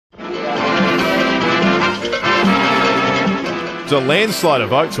a landslide of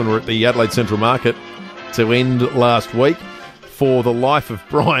votes when we were at the Adelaide Central Market to end last week for The Life of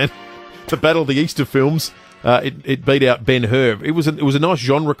Brian, to battle the Easter films. It beat out Ben-Hur. It was a nice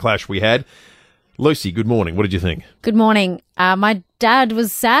genre clash we had. Lucy, good morning. What did you think? Good morning. My dad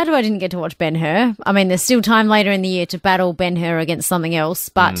was sad I didn't get to watch Ben-Hur. I mean, there's still time later in the year to battle Ben-Hur against something else,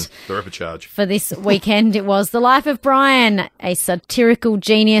 but they're up a charge. For this weekend, it was The Life of Brian, a satirical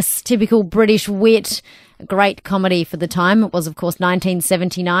genius, typical British wit, a great comedy for the time. It was, of course,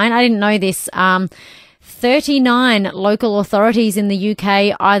 1979. I didn't know this. 39 local authorities in the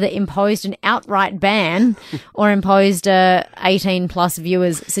UK either imposed an outright ban or imposed a 18-plus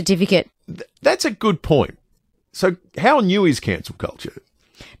viewers certificate. That's a good point. So how new is cancel culture?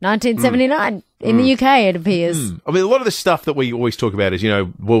 1979 in the UK, it appears. I mean, a lot of the stuff that we always talk about is,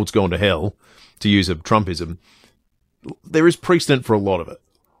 world's gone to hell, to use a Trumpism. There is precedent for a lot of it.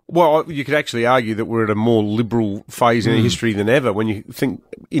 Well, you could actually argue that we're at a more liberal phase in history than ever when you think,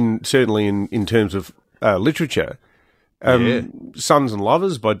 certainly in terms of literature. Sons and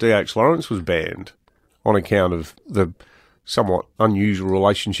Lovers by D.H. Lawrence was banned on account of the somewhat unusual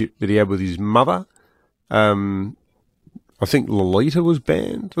relationship that he had with his mother. I think Lolita was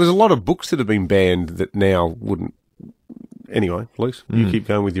banned. There's a lot of books that have been banned that now wouldn't. Anyway, Luce, you keep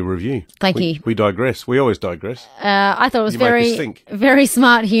going with your review. Thank you. We digress. We always digress. I thought it was very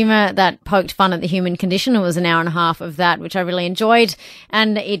smart humour that poked fun at the human condition. It was an hour and a half of that, which I really enjoyed.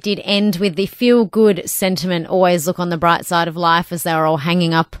 And it did end with the feel-good sentiment, always look on the bright side of life, as they were all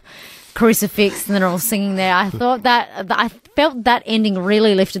hanging up crucifix and they're all singing there. I felt that ending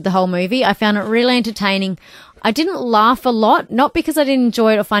really lifted the whole movie. I found it really entertaining. I didn't laugh a lot, not because I didn't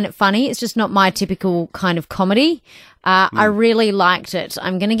enjoy it or find it funny. It's just not my typical kind of comedy. I really liked it.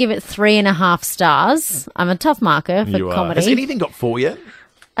 I'm going to give it 3.5 stars. I'm a tough marker for comedy. Has anything got 4 yet?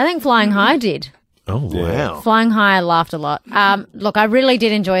 I think Flying High did. Oh, wow. Flying High, I laughed a lot. Look, I really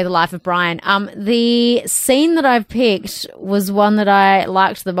did enjoy The Life of Brian. The scene that I've picked was one that I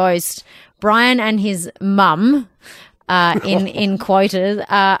liked the most. Brian and his mum, in quoted,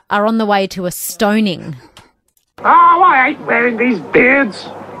 are on the way to a stoning. Oh, I hate wearing these beards.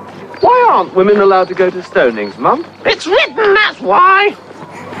 Why aren't women allowed to go to stonings, Mum? It's written, that's why.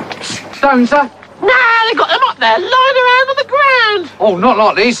 Stone, sir? Nah, they got them up there, lying around on the ground. Oh, not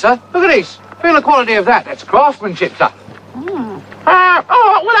like these, sir. Look at these. Feel the quality of that. That's craftsmanship, sir. All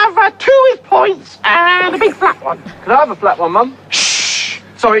right, we'll have 2 with points and a big flat one. Can I have a flat one, Mum? Shh.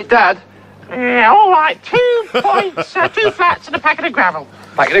 Sorry, Dad. Yeah, all right, 2 points, 2 flats and a packet of gravel.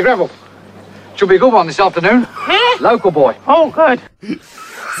 Packet of gravel. Should be a good one this afternoon. Yeah? Local boy. Oh, good.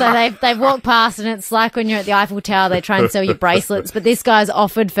 So they've walked past, and it's like when you're at the Eiffel Tower, they try and sell you bracelets. But this guy's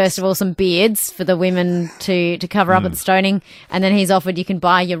offered, first of all, some beards for the women to cover up at the stoning, and then he's offered you can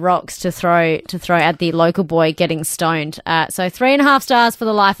buy your rocks to throw at the local boy getting stoned. So 3.5 stars for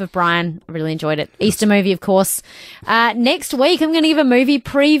The Life of Brian. I really enjoyed it. Easter movie, of course. Next week, I'm going to give a movie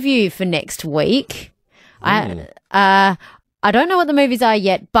preview for next week. I don't know what the movies are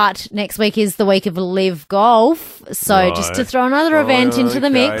yet, but next week is the week of Live Golf. So just to throw another event into the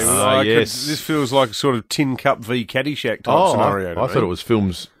mix. Yes. This feels like a sort of Tin Cup v Caddyshack type scenario. I thought it was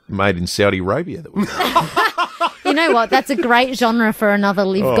films made in Saudi Arabia. You know what? That's a great genre for another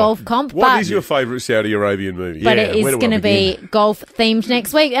Live Golf comp. What is your favourite Saudi Arabian movie? But it is going to be golf-themed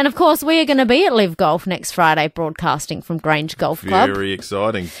next week. And, of course, we are going to be at Live Golf next Friday, broadcasting from Grange Golf Club. Very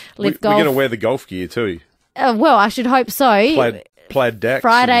exciting. We're going to wear the golf gear too. Well, I should hope so. Plaid decks.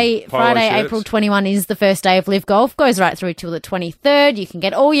 Friday, April 21 is the first day of Live Golf. Goes right through till the 23rd. You can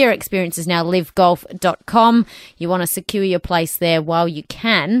get all your experiences now, livegolf.com. You want to secure your place there while you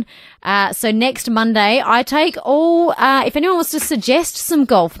can. So next Monday, I take all, if anyone wants to suggest some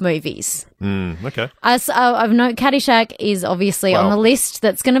golf movies. Okay. I've noted Caddyshack is obviously on the list.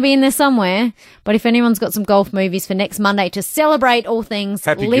 That's going to be in there somewhere. But if anyone's got some golf movies for next Monday to celebrate all things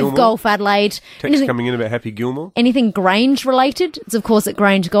Happy Live Gilmore. Golf Adelaide. Text coming in about Happy Gilmore. Anything Grange related? It's of course at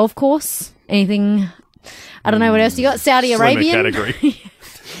Grange Golf Course. Anything, I don't know what else you got. Saudi Arabian. Category.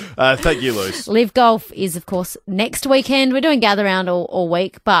 Thank you, Luce. Live Golf is of course next weekend. We're doing Gather Round all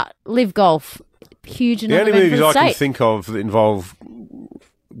week, but Live Golf, huge enough The only event for movies the I state. can think of that involve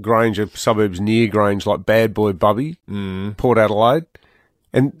Grange or suburbs near Grange, like Bad Boy Bubby, Port Adelaide.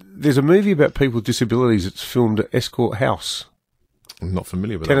 And there's a movie about people with disabilities that's filmed at Escort House. I'm not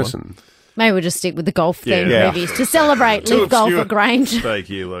familiar with Tennyson. that one. Maybe we'll just stick with the golf-themed Yeah. movies to celebrate Live Golf at Grange. Thank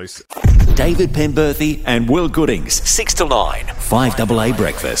you, Luce. David Penberthy and Will Goodings, 6 to 9, 5AA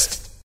Breakfast.